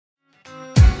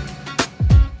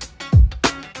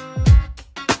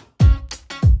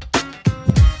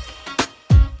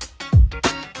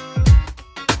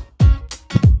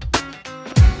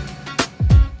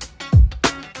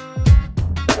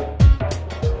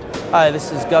Hi,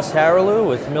 this is Gus Harrelou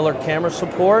with Miller Camera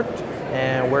Support,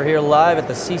 and we're here live at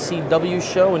the CCW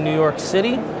show in New York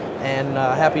City, and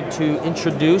happy to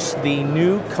introduce the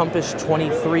new Compass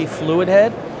 23 fluid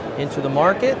head into the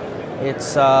market.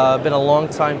 It's been a long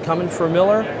time coming for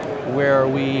Miller, where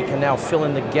we can now fill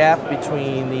in the gap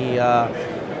between the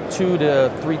 $2,000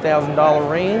 to $3,000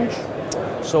 range.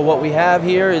 So what we have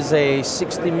here is a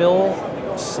 60 mil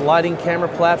sliding camera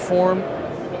platform.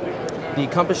 The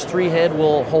Compass 3 head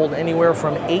will hold anywhere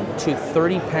from 8 to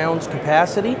 30 pounds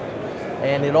capacity,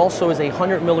 and it also is a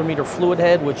 100 millimeter fluid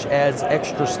head, which adds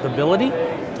extra stability.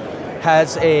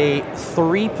 Has a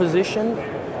 3-position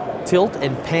tilt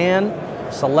and pan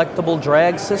selectable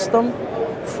drag system,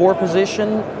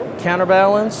 4-position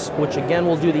counterbalance, which again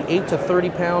will do the 8 to 30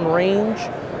 pound range,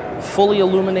 fully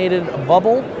illuminated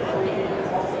bubble,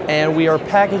 and we are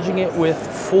packaging it with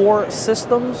 4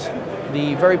 systems.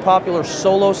 The very popular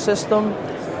Solo system,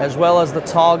 as well as the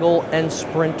Toggle and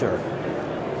Sprinter.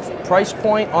 Price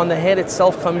point on the head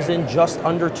itself comes in just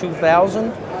under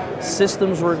 $2,000.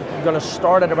 Systems were going to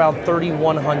start at about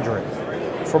 $3,100.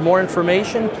 For more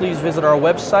information, please visit our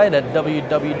website at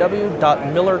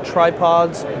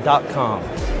www.millertripods.com.